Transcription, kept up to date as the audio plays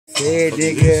Yeah,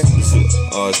 nigga.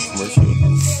 Oh, it's commercial.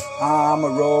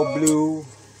 I'ma roll blue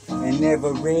and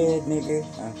never red, nigga.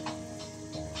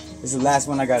 This is the last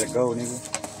one I gotta go, nigga.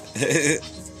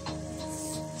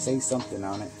 Say something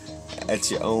on it.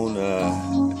 At your own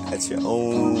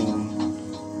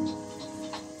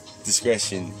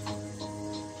discretion.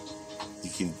 You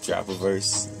can drop a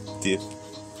verse, dip,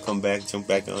 come back, jump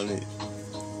back on it,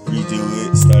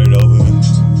 redo it, start it over.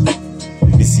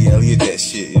 Missy Elliott, that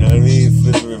shit, you know what I mean?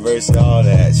 Flip, reverse, all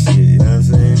that shit, you know what I'm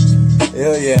saying?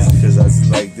 Hell yeah. Cause I was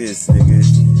like this, nigga.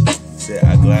 Said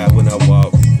I glide when I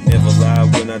walk, never lie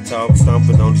when I talk,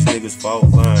 stomping on these niggas' fault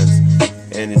lines.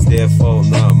 And it's their fault,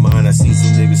 not mine. I see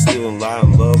some niggas still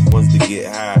allowing loved ones to get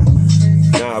high.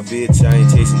 Nah, bitch, I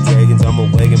ain't chasing dragons. I'm a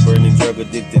wagon burning, drug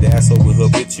addicted asshole with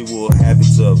habitual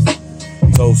habits of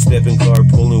toe stepping, car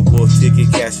pulling, wolf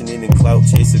ticket, cashing in and clout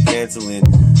chaser canceling.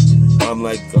 I'm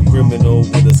like a criminal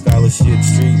with a scholarship,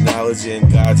 street knowledge,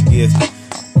 and God's gift.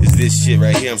 Is this shit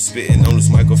right here I'm spitting on this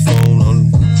microphone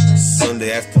on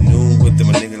Sunday afternoon with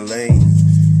my nigga Lane.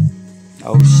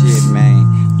 Oh shit,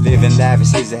 man. Living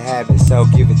lavish is a habit, so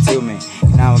give it to me.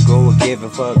 Now I'ma go and give a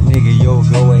fuck, nigga, yo,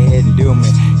 go ahead and do me.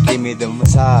 Give me the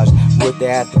massage with the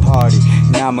after party.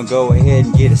 Now I'ma go ahead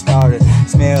and get it started.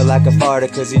 Smell like a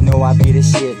farter, cause you know I be the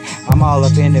shit. I'm all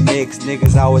up in the mix,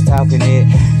 niggas always talking it.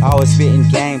 Always spitting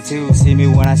game too, see me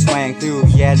when I swang through.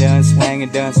 Yeah, done swang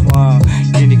and done swung,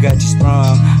 then you got you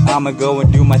sprung. I'ma go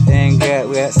and do my thing,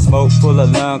 got smoke full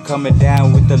of lung. Coming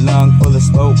down with the lung full of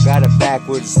smoke, got it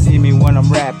backwards, see me when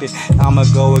I'm rapping. I'ma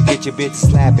go and get your bitch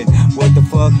slapping. What the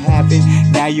fuck happened?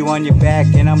 Now you on your back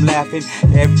and I'm laughing.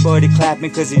 Everybody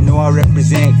clapping cause you know I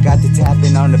represent. Got the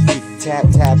tapping on the beat, tap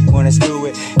tap when I screw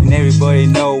it. And everybody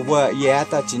know what, yeah, I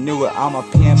thought you knew it. I'm a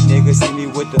pimp nigga, see me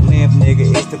with the limp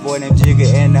nigga. It's the boy named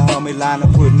Jigga and the homie line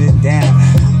of putting it down.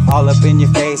 All up in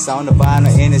your face, on the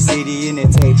vinyl, in the CD, in the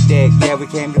tape deck. Yeah, we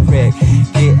came to wreck.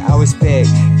 Get our respect,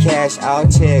 cash our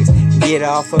checks, get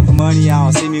all fucking money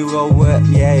on. See me roll what?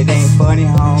 Yeah, it ain't funny,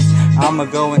 homes. I'ma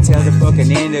go and tell the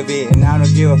fucking end of it, and I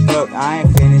don't give a fuck. I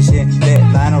ain't finishing.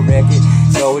 Let Lionel wreck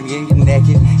it. Go and get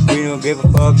naked. We don't give a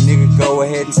fuck, nigga. Go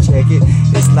ahead and check it.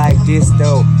 It's like this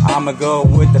though. I'ma go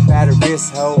with the fatter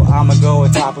wrist hoe. I'ma go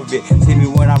on top of it. See me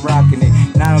when I'm rocking it,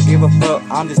 and I don't give a fuck.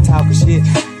 I'm just talking shit.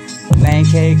 Lane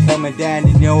K coming down,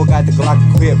 you know I got the Glock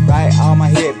equipped right on my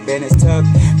hip, and it's tucked.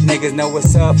 Niggas know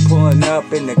what's up, pulling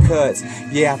up in the cuts.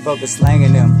 Yeah, I fucking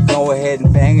slanging them, go ahead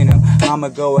and banging them. I'ma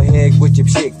go ahead with your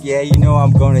chick, yeah, you know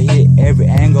I'm gonna hit every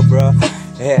angle, bruh.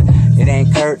 Yeah, it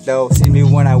ain't Kurt though, see me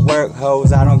when I work,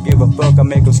 hoes, I don't give a fuck, I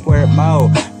make them squirt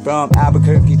more. From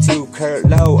Albuquerque to Kurt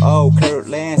Low, oh,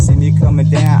 Kirtland, see me coming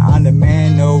down, I'm the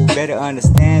man, no, better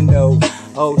understand though.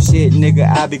 Oh shit, nigga,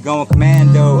 I be going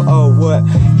commando. Oh what?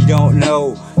 You don't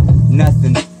know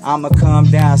nothing. I'ma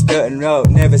come down, strutting up,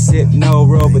 never sip no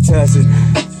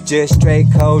Robitussin. Just straight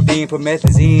codeine,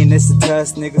 promethazine, it's a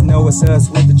tuss. Niggas know it's us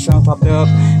with the trunk popped up,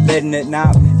 letting it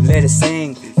knock, let it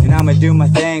sing. And I'ma do my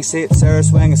thing, sip, serve,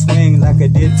 swing and swing like I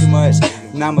did too much.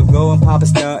 And I'ma go and pop a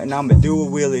stunt, and I'ma do a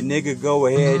wheelie. Nigga, go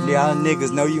ahead, y'all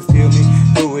niggas know you feel me.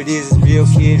 Who it is real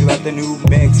kid, about the new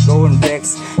Mexico and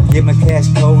Rex. Get my cash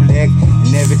collect,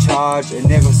 and never charge, and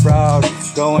never fraud.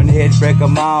 Going ahead, break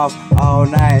them off, all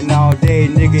night and all day.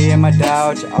 Nigga in my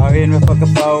Dodge, or in my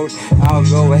fucking Ford. I'ma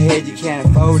go ahead, you can't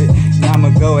afford it. And I'ma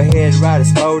go ahead, ride a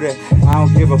spotter. I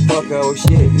don't give a fuck, oh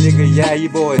shit, nigga, yeah, you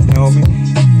boys know me.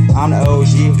 I'm the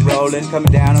OG, rolling,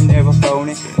 coming down, I'm never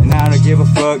phoning. And I don't give a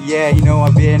fuck, yeah, you know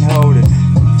I've been holding.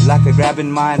 Like a grabbing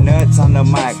my nuts on the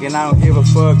mic. And I don't give a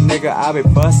fuck, nigga, I be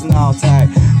busting all tight.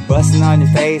 Busting on your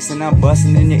face and I'm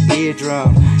busting in your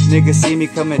eardrum. Nigga see me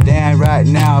coming down right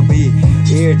now, I'll be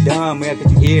ear dumb, yeah,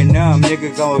 got your ear numb.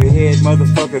 Nigga go ahead,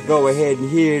 motherfucker, go ahead and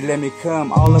hear. Let me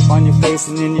come all up on your face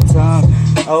and in your tongue.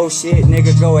 Oh shit,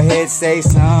 nigga, go ahead, say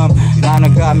some. Lana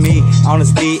got me on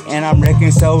the beat and I'm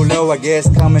wrecking so low. I guess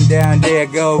coming down there,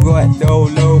 go at throw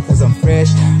low, cause I'm fresh.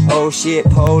 Oh shit,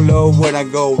 polo, when I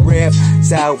go rep.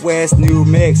 Southwest, New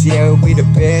Mex, yeah, we the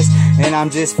best. And I'm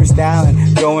just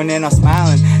freestyling, going in, I'm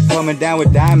smiling. Coming down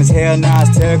with diamonds, hell nah,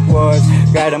 it's turquoise.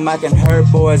 Got a mic and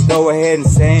hurt boys, go ahead and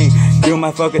sing. Do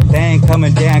my fucking thing,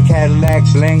 coming down Cadillac,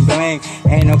 bling bling.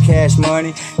 Ain't no cash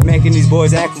money, making these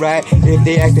boys act right if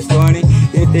they acting funny.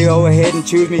 If they go ahead and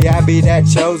choose me, I be that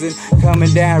chosen.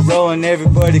 Coming down, rolling,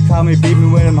 everybody call me, beat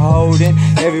me when I'm holding.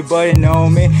 Everybody know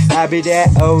me, I be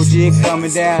that OG.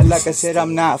 Coming down, like I said,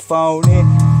 I'm not phony.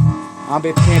 I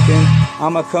be pimping,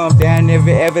 I'ma come down, never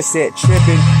ever said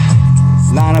tripping.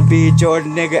 Lana B.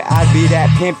 Jordan, nigga, I be that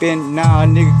pimpin'. Nah,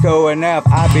 nigga, going up,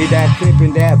 I be that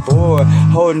pimpin', that boy.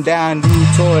 Holding down new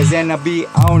toys, and I be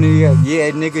on it.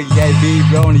 Yeah, nigga, yeah, be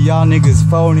rolling. Y'all niggas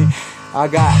phony. I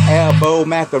got elbow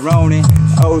macaroni.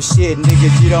 Oh shit,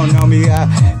 niggas, you don't know me.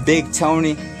 Big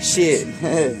Tony. Shit.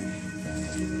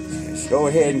 Go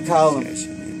ahead and call him.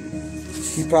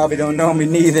 You probably don't know me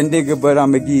neither, nigga, but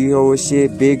I'ma give you whole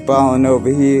shit. Big ballin' over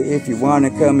here. If you wanna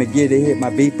come and get it, hit my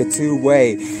beeper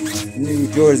two-way. New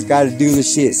Jordan's gotta do the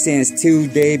shit since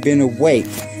Tuesday, been awake.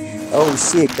 Oh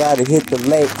shit, gotta hit the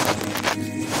lake.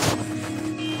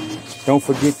 Don't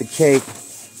forget the cake.